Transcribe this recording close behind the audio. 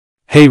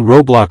Hey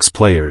Roblox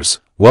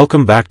players,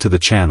 welcome back to the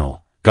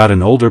channel. Got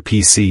an older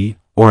PC,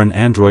 or an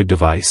Android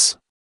device?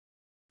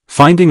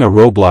 Finding a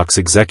Roblox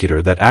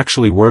Executor that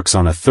actually works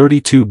on a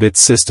 32-bit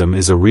system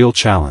is a real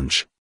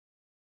challenge.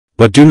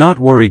 But do not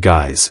worry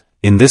guys,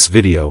 in this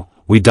video,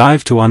 we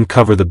dive to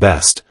uncover the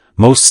best,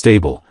 most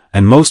stable,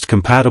 and most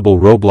compatible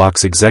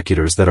Roblox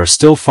Executors that are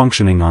still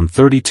functioning on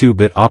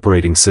 32-bit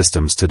operating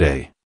systems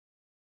today.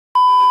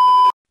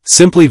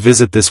 Simply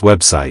visit this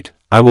website.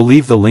 I will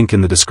leave the link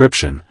in the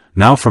description.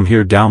 Now from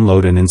here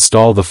download and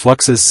install the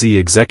FluxusZ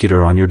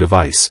Executor on your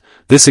device.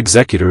 This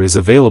executor is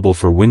available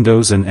for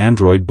Windows and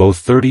Android,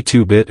 both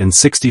 32-bit and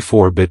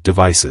 64-bit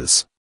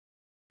devices.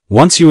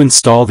 Once you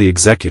install the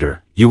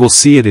executor, you will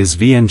see it is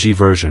VNG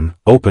version.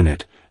 Open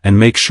it, and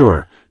make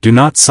sure, do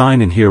not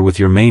sign in here with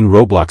your main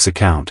Roblox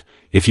account.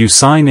 If you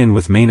sign in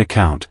with main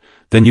account,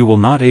 then you will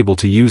not able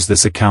to use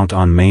this account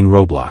on main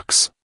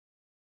Roblox.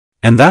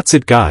 And that's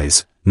it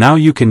guys. Now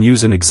you can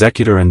use an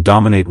executor and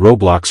dominate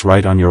Roblox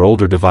right on your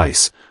older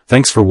device.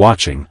 Thanks for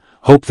watching.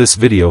 Hope this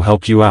video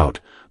helped you out.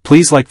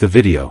 Please like the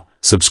video,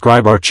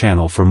 subscribe our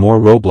channel for more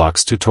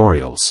Roblox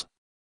tutorials.